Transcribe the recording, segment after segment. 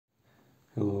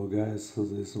Hello guys,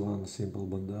 this is one simple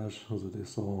bandage that I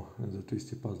saw in the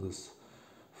twistypuzzles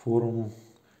forum.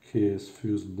 Here is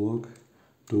fused block,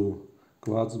 2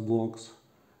 quartz blocks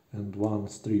and 1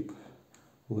 strip.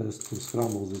 Let's to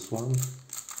scramble this one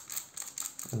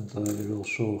and I will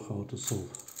show how to solve.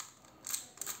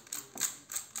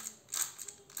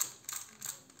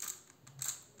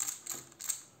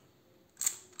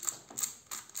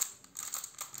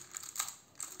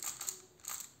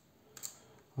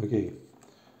 Okay.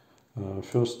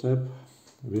 First step,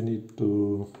 we need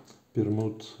to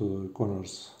permute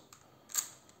corners.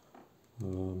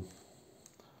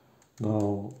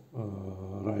 Now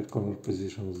right corner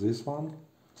position is this one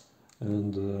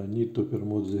and need to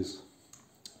permute this.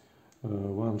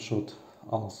 One shot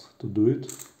ask to do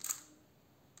it.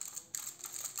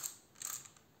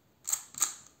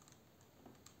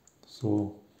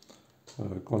 So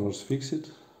corners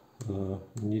fixed,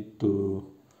 need to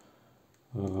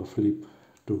flip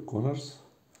 2 corners.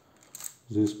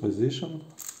 This position,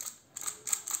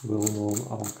 well-known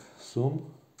arc soon.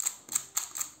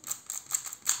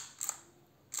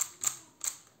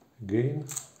 Again.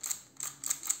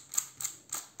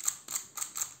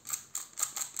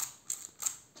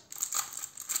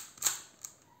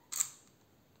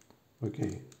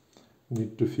 Okay,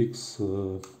 need to fix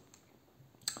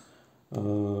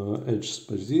edge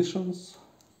positions.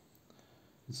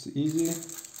 It's easy.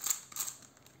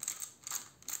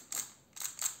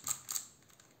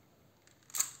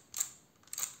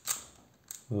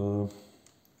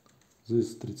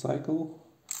 This tricycle,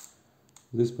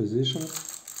 this position,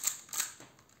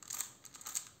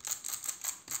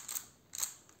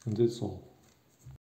 and that's all.